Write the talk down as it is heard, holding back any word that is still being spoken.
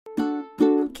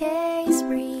case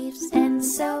briefs, and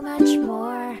so much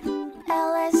more.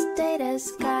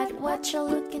 LSData's got what you're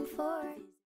looking for.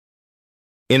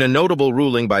 In a notable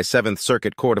ruling by Seventh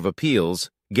Circuit Court of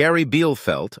Appeals, Gary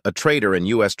Bielfeldt, a trader in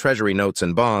U.S. Treasury notes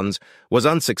and bonds, was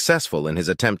unsuccessful in his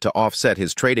attempt to offset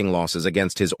his trading losses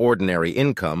against his ordinary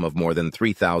income of more than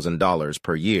 $3,000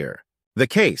 per year. The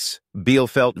case,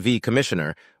 Bielfeldt v.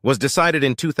 Commissioner, was decided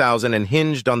in 2000 and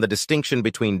hinged on the distinction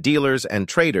between dealers and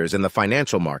traders in the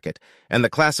financial market and the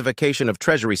classification of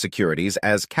Treasury securities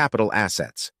as capital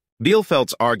assets.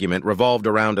 Bielfeldt's argument revolved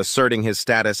around asserting his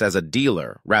status as a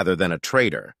dealer rather than a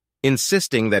trader,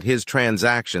 insisting that his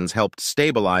transactions helped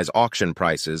stabilize auction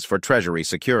prices for Treasury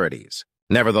securities.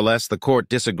 Nevertheless, the court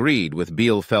disagreed with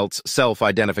Bielfeldt's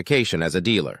self-identification as a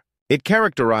dealer. It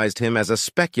characterized him as a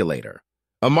speculator,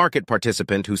 a market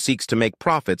participant who seeks to make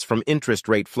profits from interest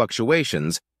rate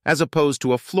fluctuations, as opposed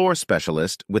to a floor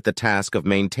specialist with the task of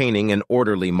maintaining an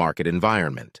orderly market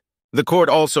environment. The court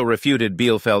also refuted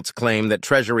Bielfeldt's claim that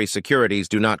Treasury securities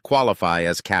do not qualify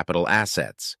as capital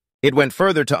assets. It went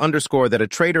further to underscore that a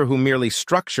trader who merely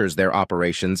structures their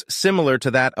operations similar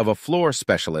to that of a floor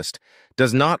specialist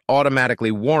does not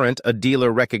automatically warrant a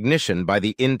dealer recognition by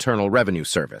the Internal Revenue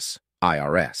Service,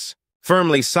 IRS.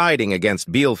 Firmly siding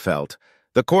against Bielfeldt,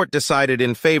 the court decided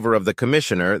in favor of the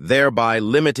commissioner, thereby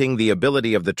limiting the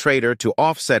ability of the trader to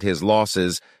offset his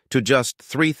losses to just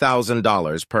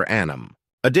 $3,000 per annum.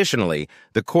 Additionally,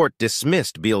 the court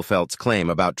dismissed Bielfeldt's claim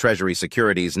about Treasury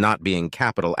securities not being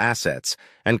capital assets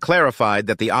and clarified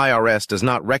that the IRS does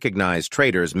not recognize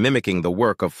traders mimicking the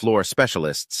work of floor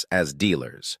specialists as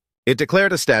dealers. It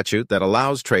declared a statute that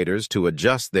allows traders to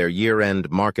adjust their year-end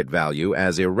market value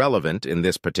as irrelevant in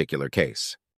this particular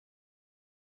case.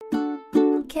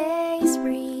 Case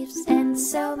briefs, and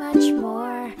so much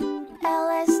more.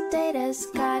 LSData's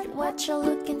got what you're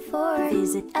looking for.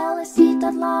 Visit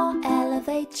lsd.law,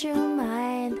 elevate your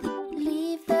mind,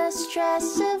 leave the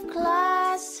stress of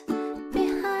class.